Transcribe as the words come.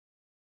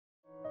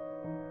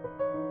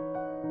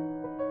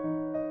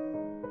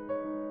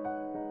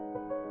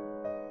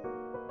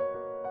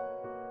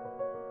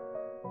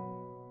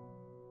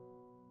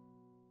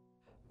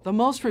The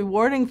most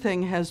rewarding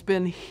thing has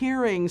been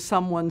hearing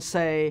someone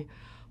say,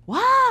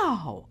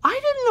 "Wow, I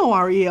didn't know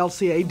our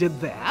ELCA did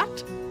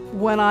that."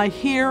 When I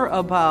hear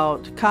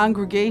about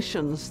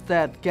congregations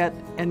that get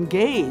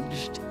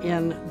engaged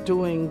in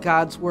doing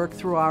God's work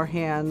through our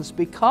hands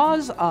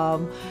because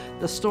of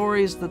the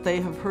stories that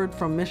they have heard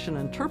from mission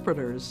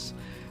interpreters,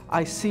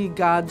 I see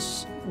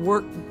God's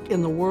work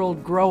in the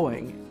world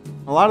growing.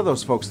 A lot of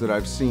those folks that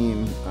I've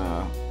seen,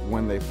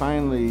 when they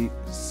finally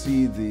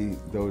see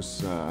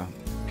those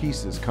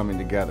pieces coming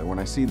together, when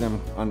I see them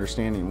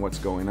understanding what's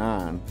going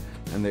on,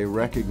 and they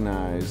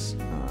recognize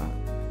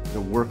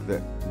the work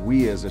that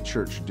we as a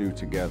church do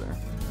together.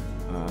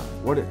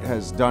 What it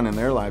has done in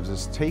their lives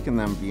is taken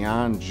them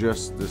beyond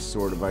just this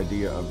sort of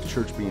idea of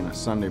church being a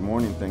Sunday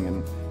morning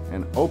thing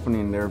and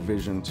opening their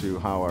vision to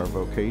how our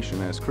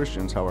vocation as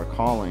Christians, how our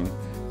calling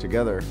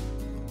together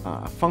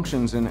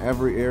functions in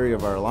every area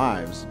of our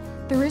lives.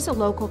 There is a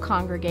local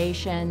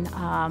congregation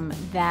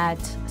that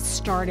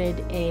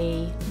started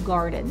a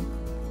garden.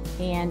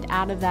 And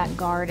out of that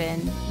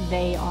garden,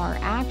 they are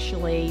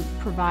actually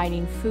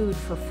providing food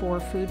for 4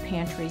 food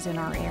pantries in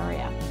our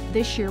area.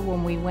 This year,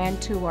 when we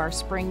went to our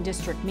spring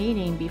district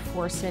meeting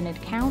before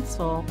Synod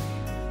Council,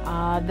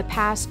 the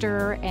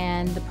pastor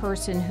and the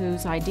person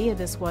whose idea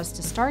this was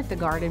to start the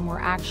garden were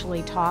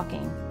actually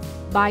talking.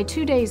 By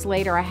 2 days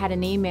later, I had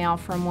an email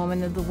from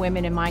one of the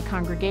women in my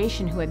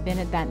congregation who had been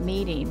at that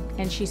meeting,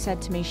 and she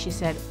said to me, she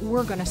said,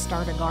 "We're going to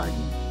start a garden."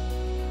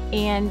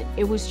 And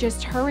it was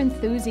just her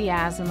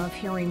enthusiasm of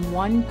hearing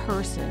one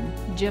person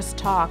just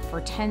talk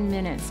for 10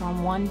 minutes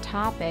on one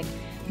topic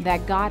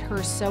that got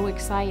her so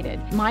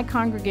excited. My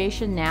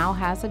congregation now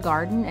has a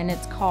garden, and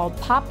it's called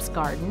Pop's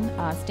Garden,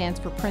 stands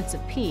for Prince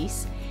of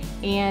Peace,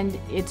 and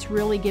it's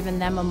really given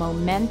them a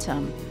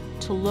momentum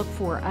to look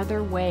for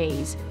other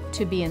ways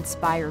to be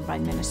inspired by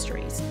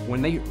ministries.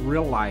 When they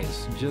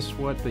realize just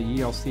what the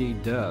ELCA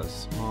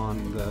does on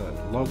the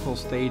local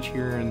stage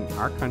here in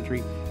our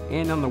country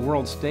and on the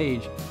world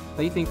stage,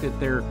 they think that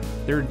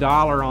their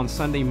dollar on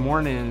Sunday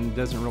morning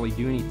doesn't really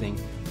do anything.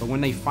 But when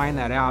they find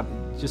that out,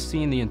 just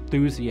seeing the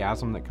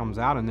enthusiasm that comes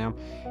out in them,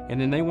 and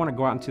then they want to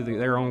go out into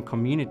their own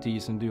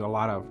communities and do a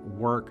lot of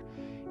work,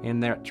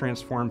 and that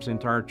transforms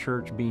into our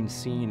church being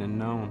seen and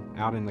known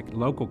out in the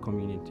local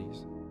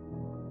communities.